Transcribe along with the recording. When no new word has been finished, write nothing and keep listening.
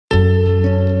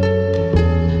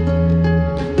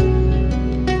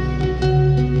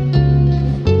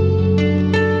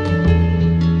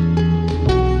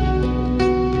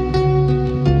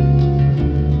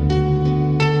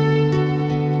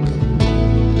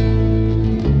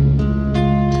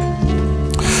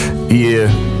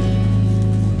Yeah.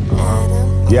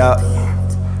 Yeah.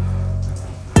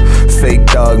 Fake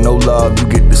thug, no love, you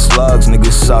get the slugs.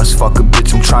 Niggas sus, fuck a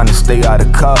bitch, I'm trying to stay out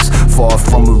of cuffs. Far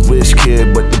from a rich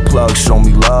kid, but the plug show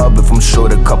me love. If I'm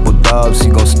short a couple dubs, he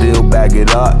gon' still bag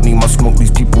it up. Need my smoke,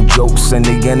 these people jokes, and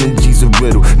their energy's a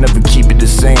riddle. Never keep it the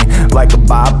same, like a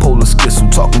bipolar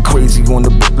schism. Talking crazy on the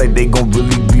book, like they gon'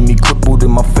 really be me crippled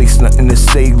in my face. Nothing to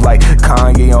say, like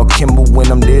Kanye or Kimball.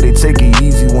 When I'm there, they take it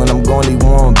easy. When I'm gone, they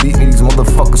wanna beat me. These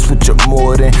motherfuckers switch up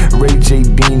more than Ray J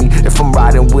Beanie. If I'm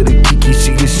riding with a Kiki,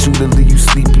 she a shooter, leave you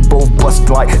sleepy. Both bust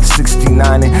like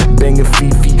 69 and banging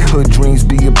Fifi. Hood dreams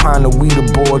be a pint of weed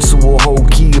aboard, so a whole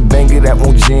key a banger that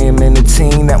won't jam, and a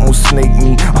team that won't snake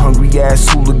me. Hungry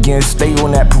ass hooligans stay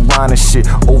on that piranha shit.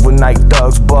 Overnight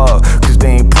thugs bug, cause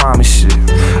they ain't promised shit.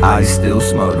 I still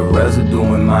smell the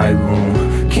residue in my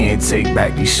room. Can't take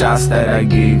back these shots that I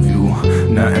gave you.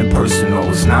 Nothing personal,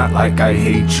 it's not like I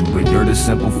hate you, but you're the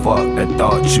simple fuck that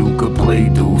thought you could play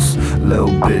deuce. Little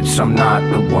bitch, I'm not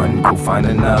the one. Go find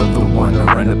another one or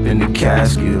end up in the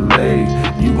casket laid.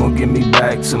 You gon' get me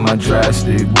back to my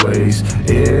drastic ways.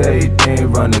 Yeah,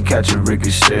 everything run to catch a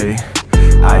ricochet.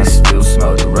 I still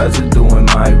smell the residue in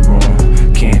my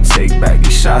room. Can't take back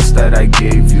these shots that I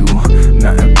gave you.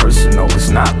 Nothing personal, it's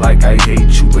not like I hate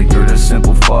you, but you're the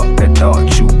simple fuck that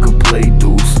thought you could play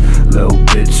deuce. Little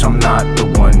bitch, I'm not the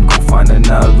one. Go find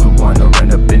another one or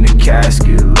end up in the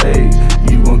casket laid.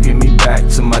 You gon' get me back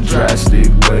to my drastic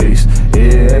ways.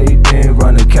 Yeah, everything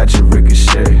run to catch a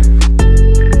ricochet.